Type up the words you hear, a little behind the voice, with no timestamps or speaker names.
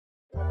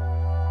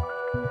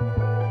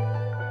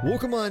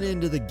Welcome on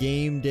into the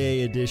game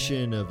day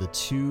edition of the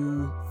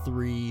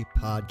 2-3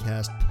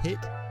 podcast, Pitt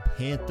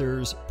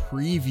Panthers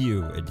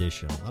preview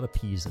edition. A lot of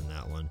P's in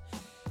that one.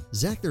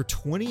 Zach, they're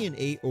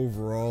 20-8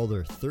 overall.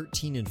 They're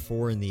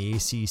 13-4 in the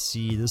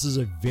ACC. This is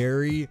a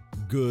very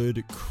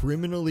good,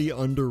 criminally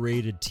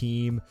underrated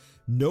team.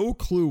 No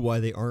clue why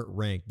they aren't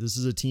ranked. This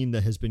is a team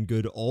that has been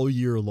good all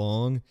year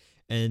long,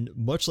 and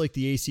much like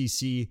the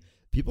ACC,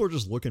 people are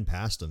just looking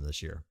past them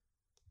this year.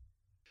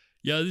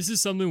 Yeah, this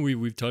is something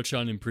we've touched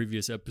on in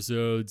previous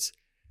episodes.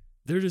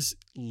 They're just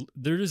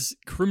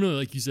criminally,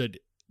 like you said,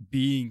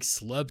 being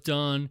slept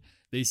on.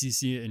 The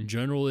ACC in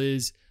general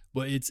is,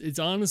 but it's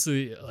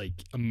honestly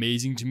like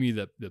amazing to me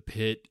that the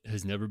Pitt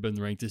has never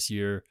been ranked this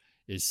year,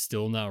 is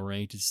still not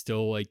ranked. It's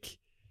still like,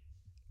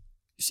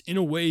 in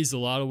a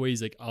lot of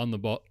ways like on the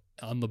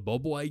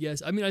bubble, I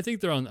guess. I mean, I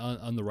think they're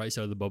on the right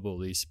side of the bubble at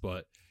least,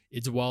 but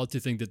it's wild to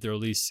think that they're at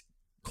least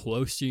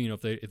close to,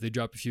 if they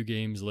drop a few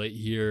games late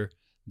here,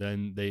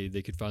 then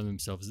they could find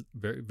themselves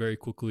very, very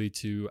quickly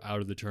to out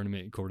of the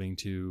tournament according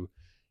to,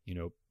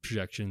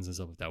 projections and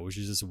stuff like that, which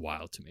is just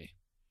wild to me.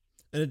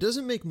 And it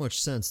doesn't make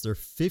much sense. They're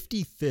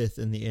 55th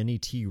in the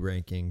NET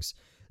rankings.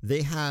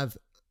 They have,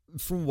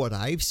 from what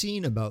I've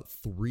seen, about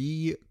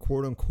 3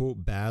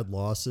 quote-unquote bad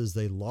losses.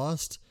 They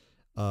lost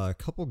a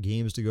couple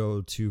games to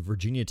go to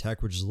Virginia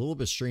Tech, which is a little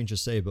bit strange to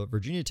say, but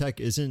Virginia Tech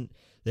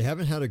they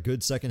haven't had a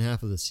good second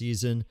half of the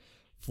season.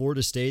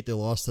 Florida State, they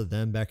lost to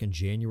them back in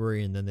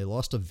January, and then they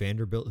lost to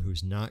Vanderbilt,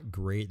 who's not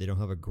great. They don't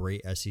have a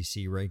great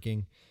SEC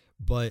ranking,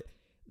 but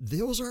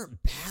those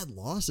aren't bad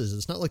losses.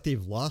 It's not like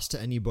they've lost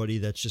to anybody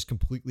that's just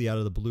completely out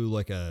of the blue,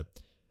 like a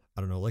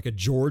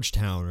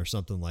Georgetown or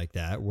something like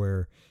that,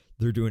 where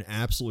they're doing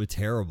absolutely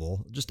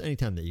terrible. Just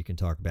anytime that you can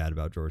talk bad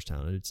about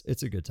Georgetown,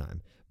 it's a good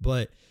time.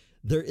 But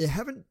they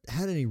haven't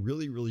had any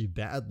really, really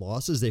bad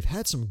losses. They've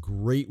had some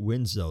great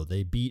wins, though.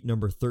 They beat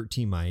number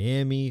 13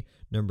 Miami,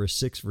 number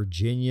 6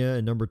 Virginia,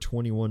 and number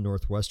 21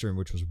 Northwestern,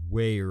 which was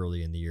way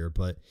early in the year.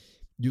 But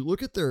you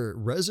look at their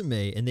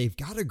resume, and they've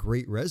got a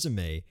great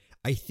resume.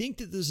 I think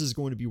that this is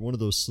going to be one of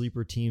those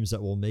sleeper teams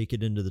that will make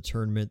it into the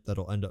tournament,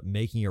 that'll end up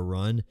making a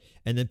run,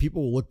 and then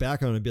people will look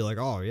back on it and be like,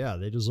 oh, yeah,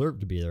 they deserve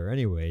to be there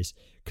anyways,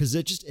 because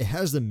it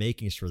has the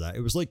makings for that.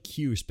 It was like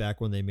Cuse back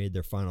when they made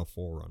their Final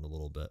Four run a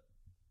little bit.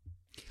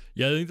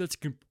 Yeah, I think that's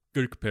a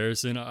good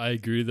comparison. I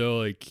agree, though.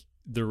 Like,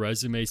 the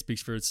resume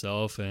speaks for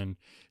itself, and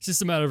it's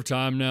just a matter of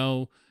time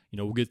now.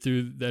 We'll get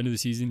through the end of the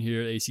season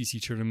here,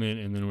 ACC tournament,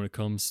 and then when it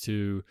comes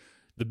to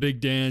the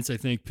big dance, I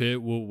think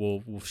Pitt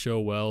will show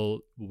well,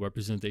 will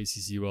represent the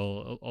ACC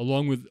well,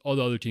 along with all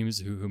the other teams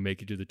who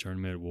make it to the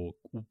tournament. Will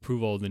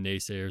prove all the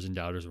naysayers and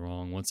doubters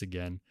wrong once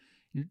again.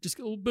 Just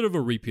a little bit of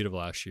a repeat of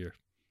last year.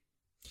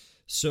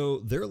 So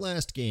their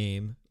last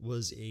game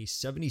was a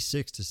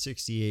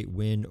 76-68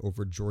 win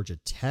over Georgia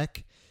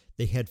Tech.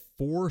 They had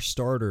 4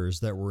 starters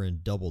that were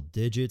in double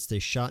digits. They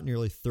shot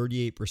nearly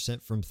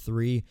 38% from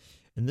 3.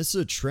 And this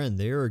is a trend.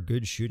 They are a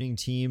good shooting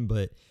team,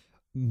 but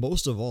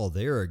most of all,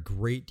 they're a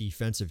great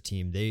defensive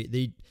team.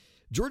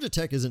 Georgia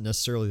Tech isn't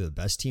necessarily the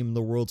best team in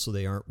the world, so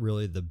they aren't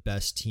really the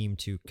best team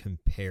to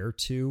compare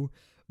to.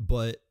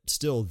 But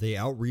still, they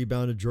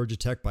out-rebounded Georgia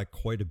Tech by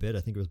quite a bit. I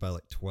think it was by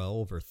like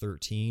 12 or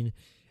 13.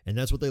 And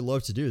that's what they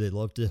love to do. They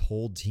love to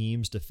hold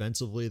teams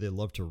defensively. They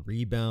love to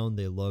rebound.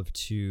 They love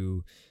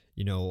to,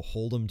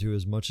 hold them to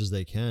as much as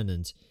they can.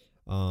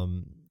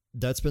 And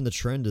that's been the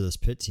trend of this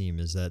Pitt team,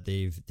 is that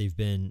they've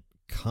been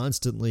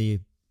constantly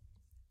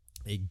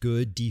a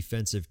good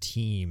defensive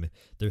team.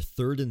 They're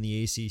 3rd in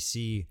the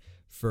ACC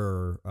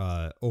for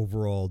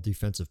overall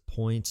defensive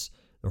points.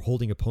 They're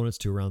holding opponents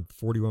to around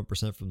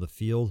 41% from the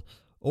field.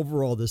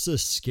 Overall, this is a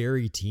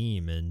scary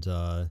team, and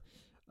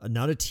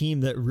not a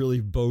team that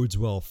really bodes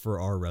well for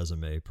our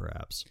resume,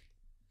 perhaps.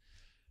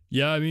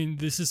 Yeah, I mean,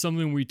 this is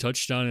something we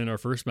touched on in our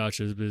first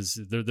matchup, is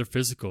they're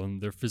physical,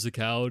 and their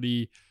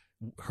physicality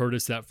hurt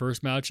us that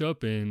first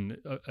matchup, and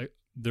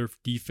their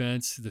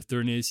defense, the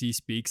 3rd AC,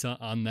 speaks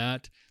on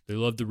that. They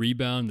love the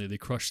rebound, they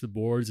crush the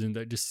boards, and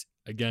that just,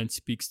 again,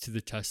 speaks to the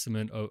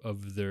testament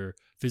of their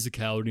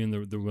physicality, and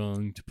they're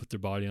willing to put their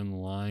body on the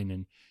line.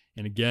 And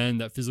again,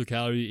 that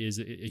physicality is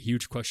a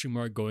huge question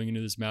mark going into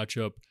this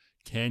matchup.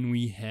 Can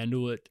we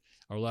handle it?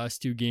 Our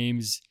last 2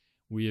 games,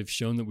 we have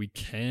shown that we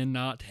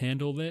cannot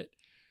handle it.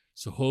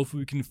 So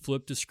hopefully we can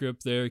flip the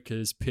script there,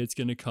 because Pitt's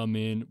going to come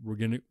in. We're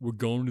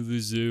going to the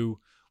zoo.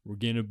 We're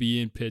going to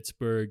be in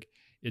Pittsburgh.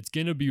 It's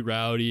going to be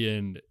rowdy,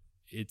 and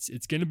it's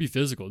going to be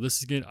physical. This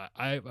is going.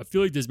 I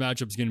feel like this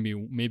matchup is going to be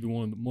maybe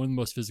one of the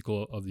most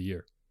physical of the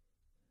year.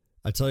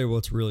 I tell you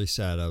what's really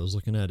sad. I was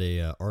looking at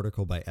a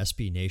article by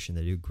SB Nation.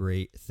 They do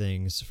great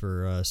things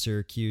for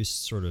Syracuse,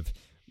 sort of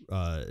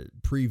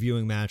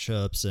previewing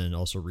matchups and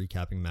also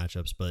recapping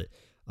matchups. But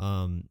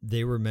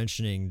they were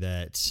mentioning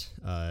that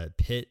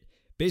Pitt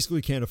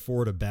basically can't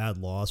afford a bad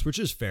loss, which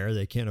is fair.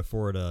 They can't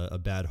afford a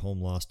bad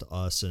home loss to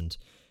us. And,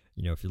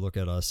 if you look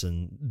at us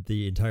and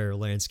the entire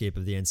landscape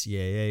of the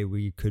NCAA,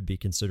 we could be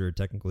considered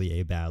technically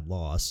a bad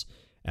loss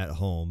at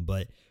home.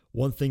 But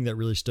one thing that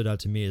really stood out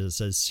to me is it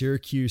says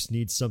Syracuse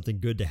needs something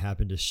good to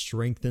happen to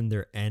strengthen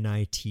their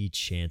NIT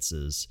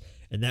chances.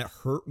 And that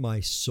hurt my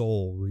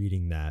soul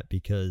reading that,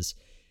 because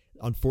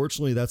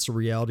unfortunately that's the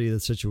reality of the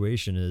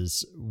situation.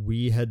 Is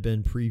we had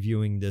been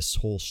previewing this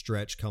whole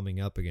stretch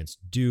coming up against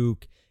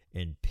Duke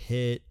and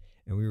Pitt,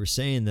 and we were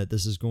saying that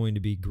this is going to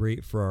be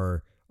great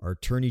for our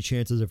tourney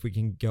chances if we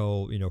can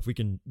go, if we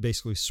can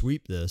basically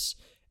sweep this.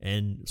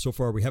 And so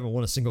far we haven't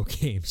won a single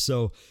game.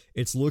 So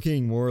it's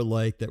looking more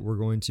like that we're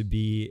going to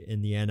be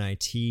in the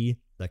NIT.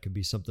 That could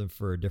be something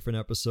for a different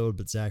episode.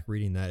 But Zach,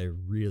 reading that, it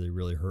really,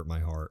 really hurt my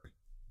heart.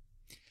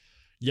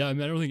 Yeah, I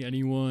mean, I don't think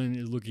anyone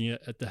is looking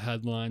at the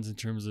headlines in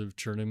terms of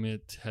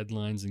tournament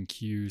headlines and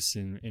cues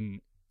and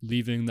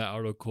leaving that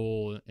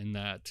article in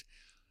that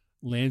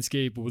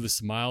landscape with a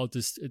smile at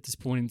this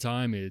point in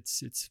time.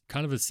 It's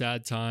kind of a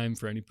sad time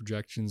for any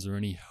projections or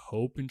any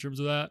hope in terms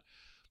of that.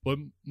 But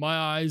my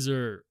eyes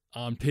are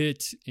on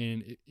Pitt,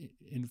 and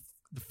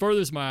the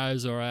furthest my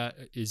eyes are at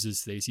is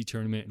this AC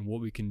tournament and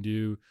what we can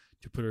do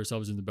to put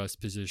ourselves in the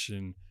best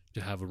position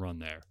to have a run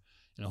there.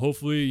 And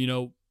hopefully,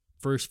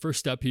 first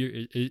step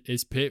here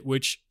is Pitt,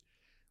 which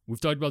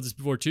we've talked about this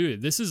before too.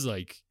 This is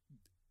like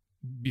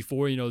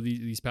before,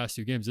 these past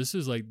two games, this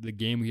is like the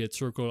game we had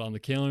circled on the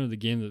calendar, the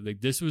game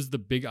that this was the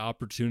big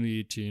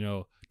opportunity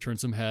to, turn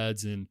some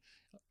heads and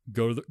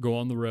go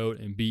on the road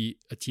and be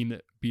a team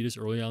that beat us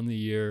early on in the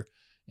year.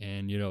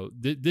 And,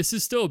 this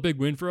is still a big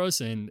win for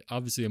us, and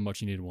obviously a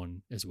much needed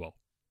one as well.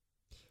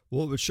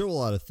 Well, it would show a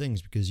lot of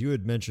things, because you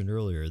had mentioned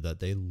earlier that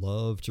they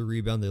love to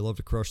rebound. They love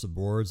to crush the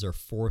boards. They're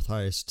fourth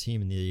highest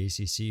team in the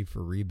ACC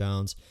for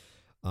rebounds.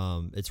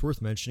 It's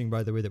worth mentioning,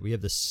 by the way, that we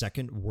have the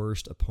second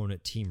worst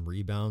opponent team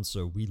rebounds.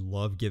 So we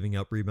love giving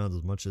up rebounds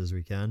as much as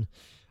we can,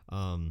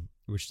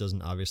 which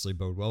doesn't obviously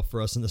bode well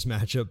for us in this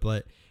matchup.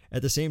 But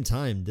at the same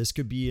time, this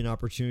could be an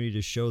opportunity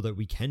to show that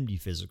we can be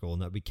physical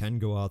and that we can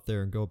go out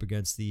there and go up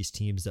against these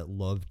teams that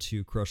love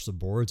to crush the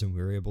boards, and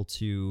we're able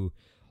to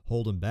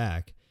hold them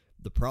back.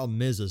 The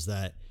problem is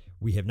that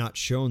we have not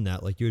shown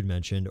that, like you had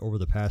mentioned, over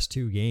the past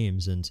two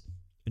games. And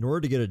in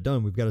order to get it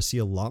done, we've got to see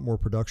a lot more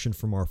production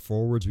from our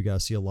forwards. We got to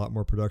see a lot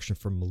more production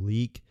from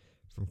Malik,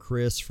 from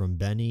Chris, from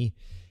Benny.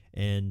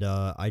 And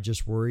I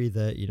just worry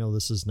that,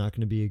 this is not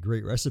going to be a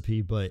great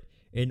recipe. But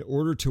in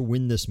order to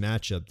win this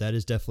matchup, that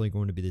is definitely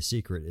going to be the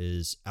secret,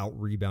 is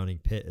out-rebounding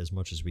Pitt as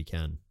much as we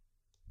can.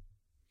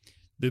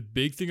 The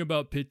big thing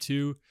about Pitt,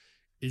 too,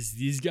 is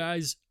these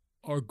guys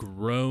are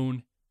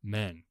grown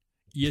men.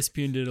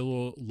 ESPN did a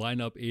little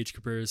lineup age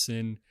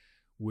comparison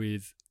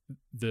with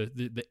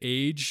the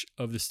age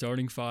of the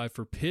starting five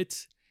for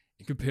Pitt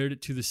and compared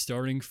it to the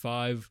starting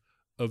five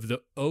of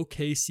the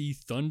OKC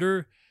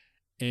Thunder,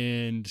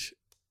 and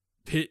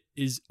Pitt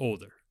is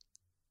older,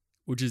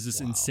 which is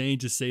just insane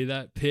to say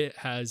that. Pitt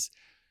has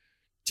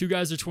two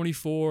guys are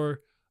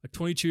 24, a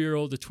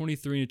 22-year-old, a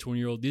 23, and a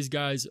 20-year-old. These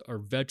guys are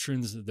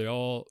veterans. They're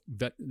all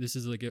this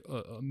is like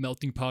a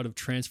melting pot of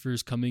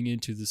transfers coming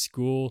into the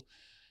school,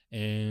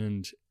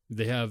 and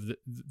they have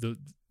the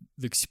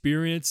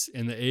experience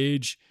and the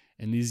age,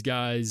 and these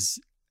guys,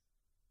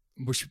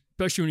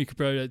 especially when you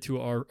compare that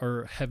to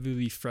our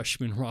heavily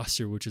freshman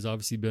roster, which has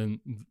obviously been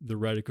the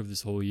rhetoric of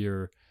this whole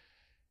year,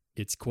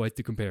 it's quite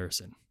the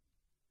comparison.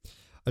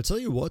 I tell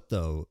you what,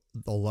 though,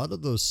 a lot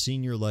of those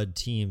senior-led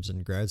teams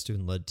and grad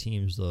student-led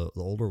teams, the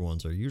older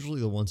ones, are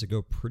usually the ones that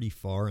go pretty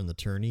far in the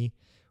tourney.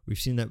 We've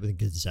seen that with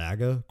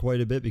Gonzaga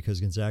quite a bit,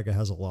 because Gonzaga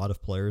has a lot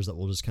of players that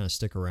will just kind of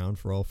stick around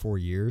for all 4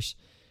 years,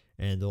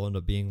 and they'll end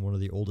up being one of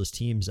the oldest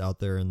teams out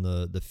there in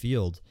the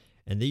field.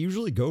 And they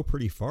usually go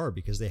pretty far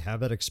because they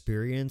have that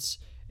experience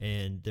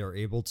and they're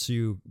able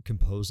to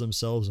compose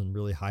themselves in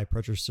really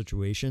high-pressure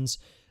situations.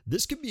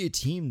 This could be a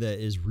team that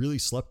is really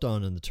slept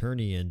on in the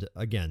tourney, and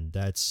again,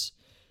 that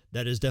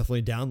is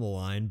definitely down the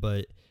line,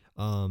 but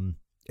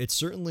it's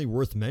certainly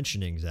worth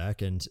mentioning,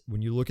 Zach. And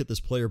when you look at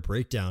this player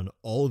breakdown,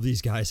 all of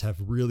these guys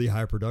have really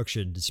high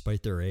production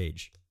despite their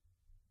age.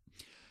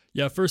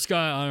 Yeah, first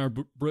guy on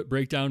our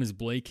breakdown is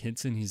Blake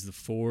Hinson. He's the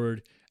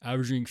forward,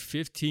 averaging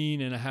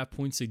 15.5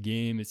 points a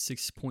game at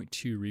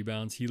 6.2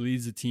 rebounds. He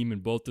leads the team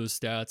in both those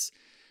stats,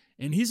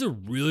 and he's a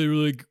really,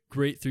 really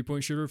great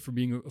three-point shooter for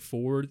being a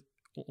forward,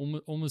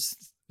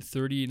 almost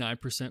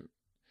 39%.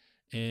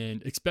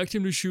 And expect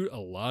him to shoot a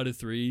lot of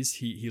threes.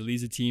 He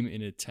leads the team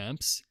in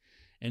attempts.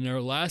 And in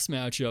our last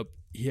matchup,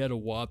 he had a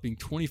whopping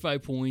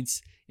 25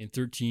 points and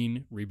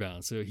 13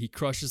 rebounds. So he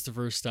crushes the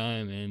first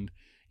time, and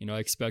I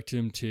expect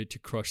him to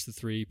crush the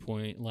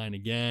 3-point line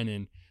again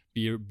and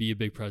be a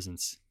big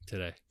presence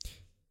today.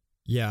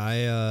 Yeah,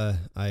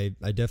 I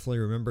definitely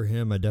remember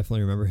him. I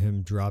definitely remember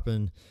him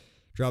dropping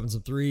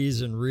some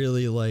threes and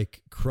really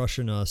like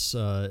crushing us.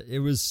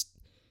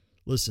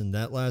 Listen,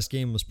 that last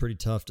game was pretty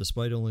tough.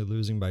 Despite only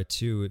losing by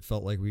 2, it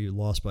felt like we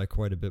lost by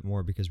quite a bit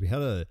more because we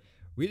had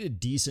a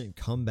decent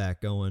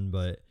comeback going,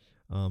 but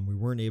we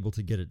weren't able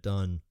to get it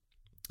done.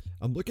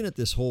 I'm looking at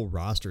this whole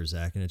roster,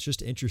 Zach, and it's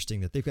just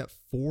interesting that they've got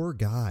 4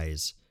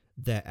 guys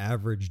that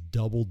average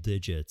double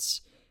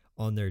digits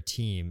on their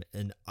team,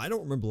 and I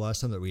don't remember the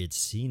last time that we had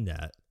seen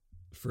that.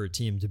 for a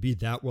team to be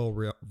that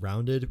well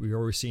rounded. We've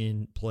always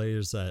seen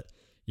players that,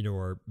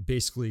 are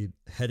basically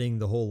heading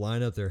the whole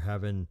lineup. They're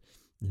having,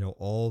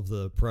 all of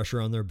the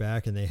pressure on their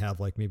back, and they have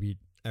like maybe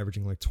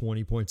averaging like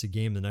 20 points a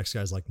game. The next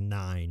guy's like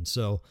 9.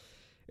 So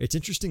it's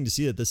interesting to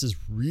see that this is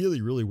really,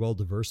 really well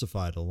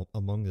diversified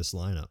among this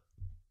lineup.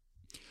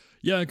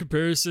 Yeah, in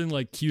comparison,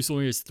 like Cuse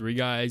only has 3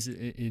 guys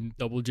in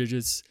double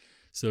digits.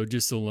 So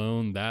just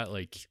alone that,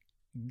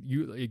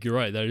 you're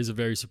right, that is a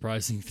very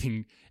surprising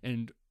thing.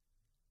 And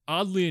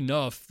oddly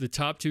enough, the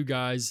top 2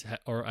 guys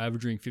are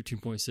averaging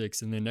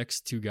 15.6, and the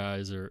next 2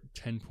 guys are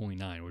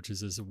 10.9, which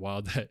is just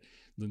wild that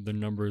the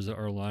numbers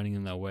are aligning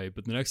in that way.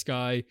 But the next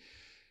guy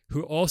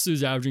who also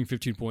is averaging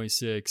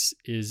 15.6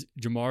 is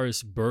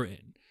Jamaris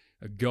Burton,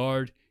 a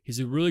guard.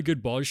 He's a really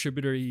good ball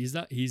distributor.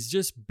 He's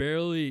just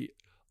barely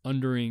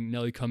undering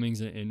Nelly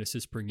Cummings in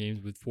assists per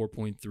game with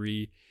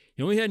 4.3.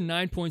 He only had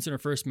 9 points in our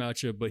first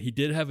matchup, but he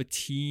did have a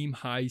team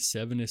high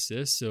 7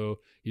 assists. So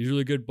he's a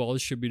really good ball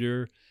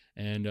distributor,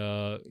 and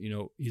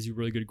he's a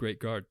really good, great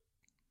guard.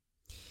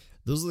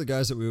 Those are the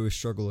guys that we always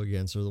struggle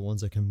against, are the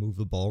ones that can move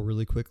the ball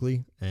really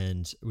quickly,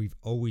 and we've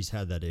always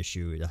had that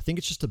issue. I think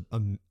it's just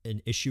an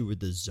issue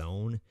with the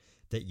zone,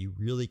 that you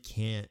really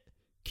can't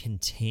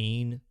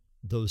contain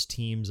those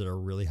teams that are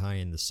really high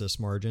in the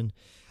assist margin.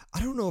 I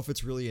don't know if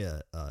it's really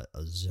a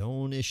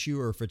zone issue,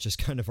 or if it's just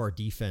kind of our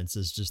defense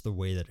is just the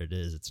way that it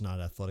is. It's not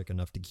athletic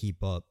enough to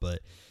keep up,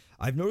 but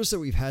I've noticed that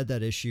we've had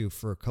that issue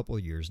for a couple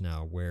of years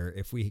now, where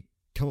if we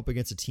come up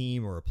against a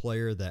team or a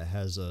player that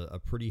has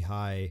a pretty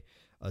high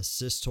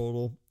assist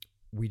total,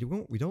 we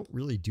don't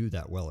really do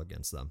that well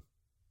against them.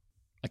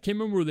 I can't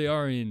remember where they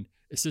are in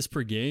assists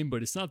per game,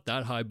 but it's not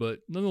that high.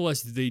 But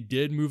nonetheless, they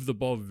did move the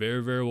ball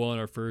very, very well in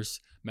our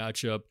first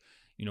matchup.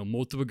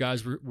 Multiple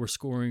guys were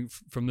scoring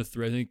from the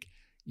 3. I think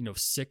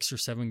 6 or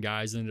 7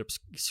 guys ended up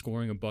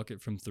scoring a bucket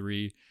from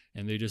 3,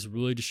 and they just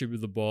really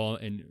distributed the ball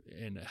and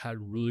had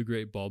really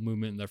great ball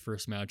movement in their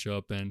first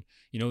matchup. And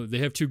they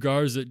have 2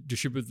 guards that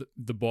distribute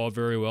the ball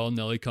very well.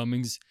 Nelly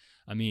Cummings,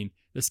 I mean,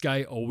 this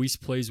guy always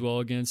plays well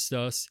against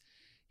us.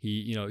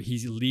 He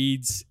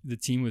leads the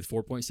team with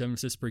 4.7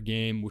 assists per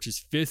game, which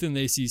is 5th in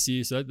the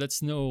ACC. So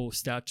that's no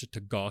stat to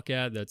gawk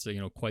at. That's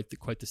quite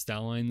the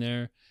stat line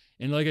there.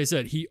 And like I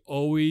said, he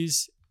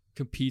always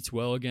competes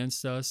well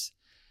against us.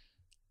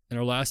 In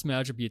our last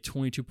matchup, he had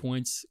 22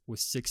 points with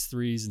 6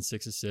 threes and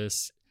 6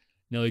 assists.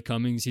 Nelly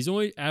Cummings, he's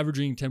only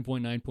averaging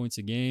 10.9 points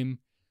a game,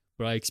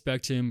 but I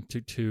expect him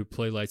to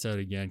play lights out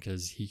again,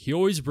 because he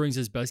always brings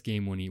his best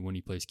game when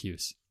he plays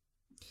Cuse.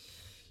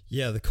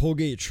 Yeah, the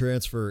Colgate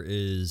transfer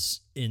is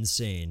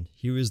insane.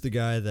 He was the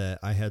guy that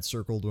I had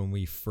circled when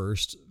we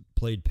first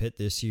played Pitt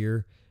this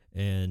year,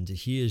 and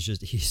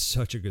he's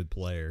such a good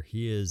player.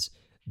 He is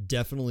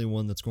definitely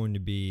one that's going to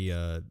be,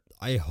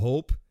 I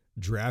hope,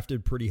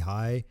 drafted pretty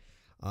high.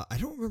 I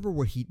don't remember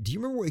do you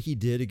remember what he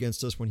did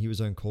against us when he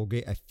was on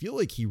Colgate? I feel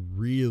like he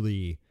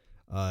really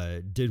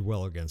did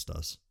well against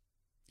us.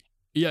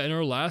 Yeah, in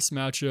our last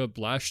matchup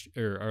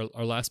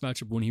our last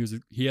matchup when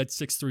he had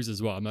 6 threes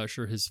as well. I'm not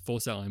sure his full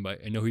stat line, but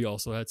I know he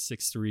also had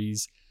 6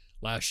 threes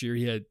last year.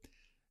 He had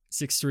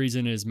 6 threes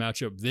in his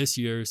matchup this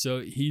year. So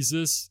he's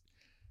just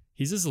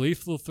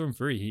lethal from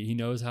free. He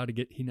knows how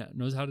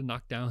to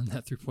knock down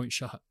that 3-point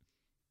shot.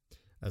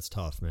 That's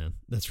tough, man.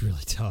 That's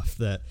really tough.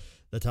 That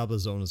the top of the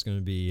zone is going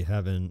to be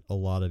having a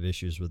lot of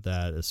issues with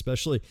that,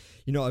 especially,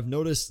 I've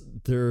noticed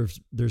there's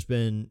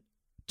been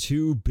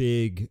 2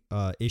 big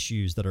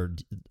issues that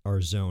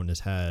our zone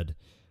has had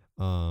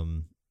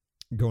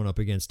going up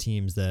against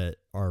teams that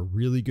are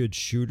really good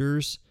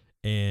shooters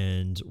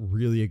and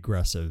really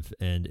aggressive.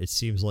 And it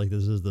seems like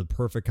this is the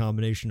perfect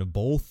combination of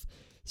both.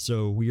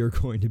 So we are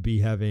going to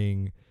be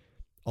having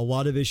a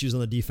lot of issues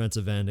on the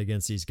defensive end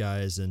against these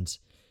guys. And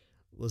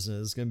listen,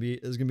 it's gonna be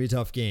a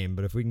tough game,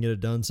 but if we can get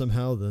it done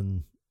somehow,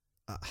 then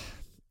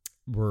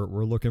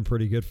we're looking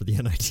pretty good for the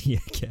NIT,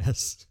 I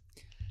guess.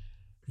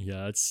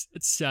 Yeah, it's a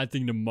sad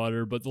thing to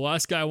mutter, but the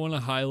last guy I want to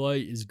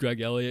highlight is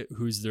Greg Elliott,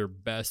 who's their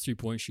best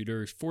 3-point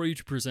shooter.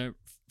 42%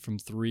 from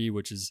 3,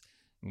 which is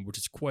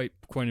quite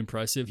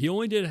impressive. He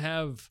only did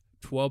have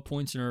 12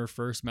 points in our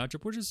first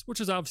matchup, which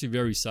is obviously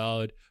very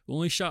solid.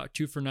 Only shot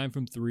 2 for 9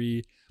 from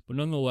 3, but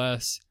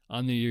nonetheless,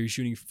 on the year he's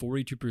shooting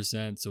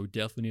 42%, so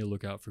definitely need to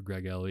look out for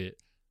Greg Elliott.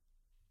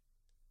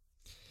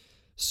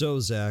 So,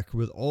 Zach,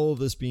 with all of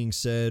this being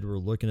said, we're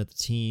looking at the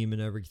team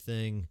and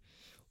everything.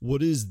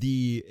 What is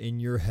in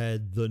your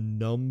head, the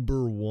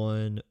number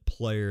 1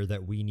 player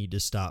that we need to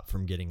stop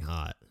from getting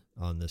hot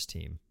on this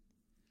team?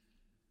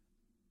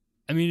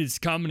 I mean, it's a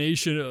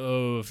combination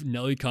of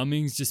Nelly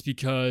Cummings, just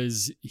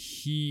because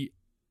he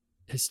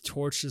has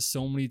torched us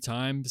so many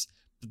times.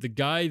 But the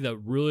guy that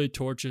really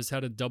torches,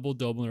 had a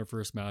double-double in our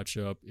first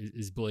matchup,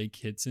 is Blake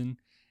Hitson.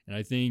 And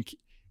I think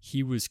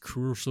he was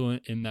crucial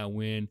in that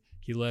win.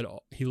 He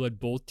led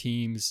both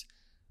teams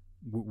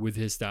with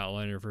his stat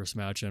line in our first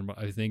match, and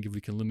I think if we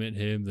can limit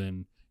him,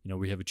 then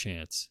we have a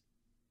chance.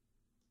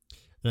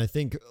 And I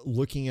think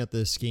looking at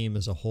this game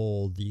as a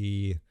whole,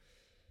 the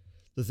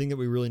thing that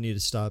we really need to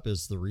stop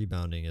is the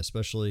rebounding,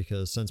 especially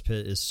because since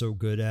Pitt is so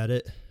good at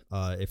it,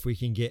 If we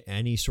can get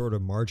any sort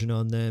of margin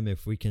on them,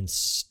 if we can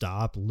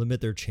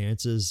limit their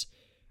chances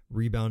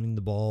rebounding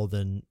the ball,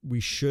 then we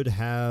should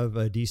have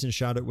a decent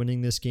shot at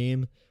winning this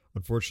game.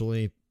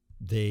 Unfortunately,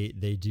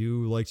 they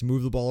do like to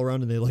move the ball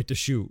around and they like to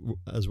shoot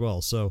as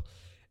well. So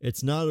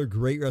it's not a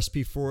great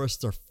recipe for us.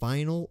 It's our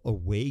final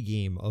away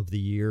game of the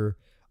year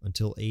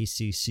until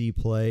ACC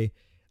play.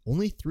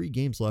 Only 3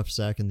 games left,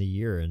 Zach, in the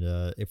year.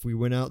 And if we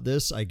win out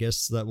this, I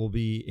guess that will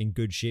be in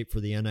good shape for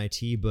the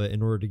NIT. But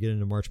in order to get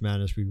into March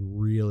Madness, we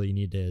really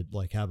need to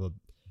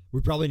we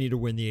probably need to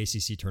win the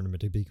ACC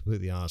tournament, to be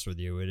completely honest with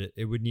you.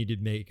 It would need to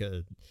make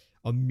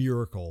a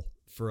miracle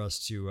for us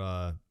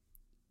to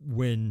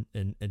win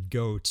and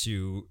go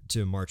to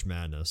March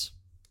Madness.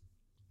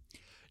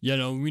 Yeah,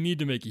 no, we need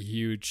to make a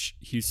huge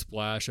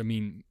splash. I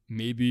mean,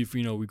 maybe if,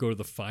 we go to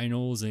the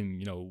finals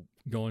and,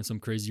 go on some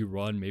crazy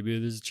run, maybe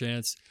there's a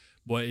chance.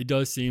 But it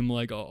does seem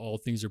like all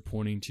things are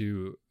pointing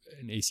to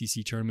an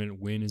ACC tournament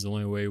win is the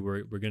only way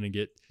we're going to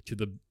get to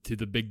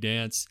the big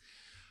dance.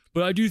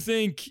 But I do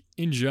think,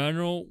 in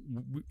general,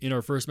 in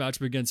our first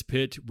matchup against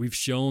Pitt, we've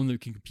shown that we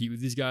can compete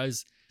with these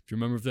guys. If you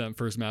remember for that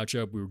first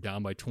matchup, we were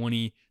down by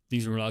 20.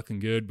 Things were not looking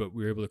good, but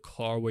we were able to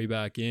claw our way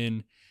back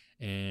in.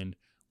 And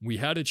we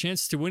had a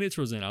chance to win it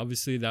towards the end.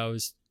 Obviously, that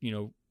was,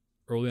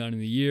 early on in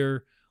the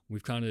year.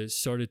 We've kind of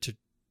started to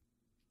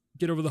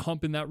get over the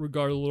hump in that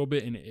regard a little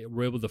bit, and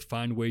we're able to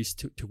find ways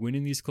to win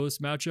in these close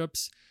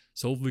matchups.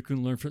 So hopefully we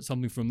can learn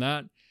something from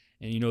that.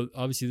 And,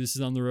 obviously this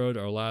is on the road,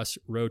 our last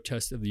road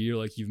test of the year,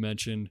 like you've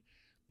mentioned.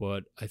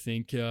 But I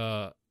think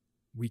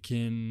we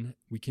can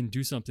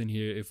do something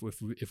here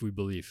if we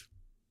believe.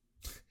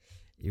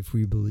 If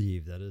we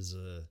believe, that is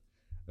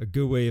a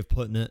good way of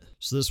putting it.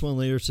 So this one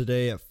later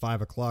today at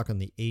 5 o'clock on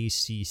the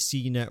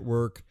ACC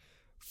network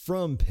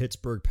from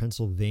Pittsburgh,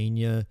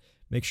 Pennsylvania.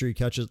 Make sure you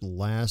catch it, the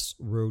last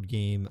road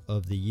game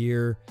of the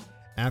year.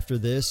 After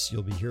this,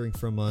 you'll be hearing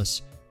from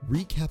us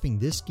recapping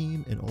this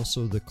game and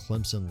also the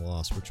Clemson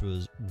loss, which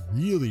was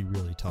really,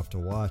 really tough to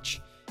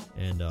watch.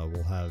 And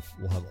we'll have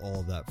all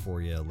of that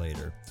for you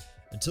later.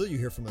 Until you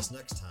hear from us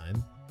next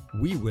time,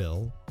 we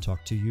will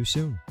talk to you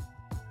soon.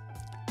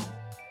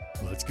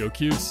 Let's go,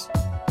 Cuse.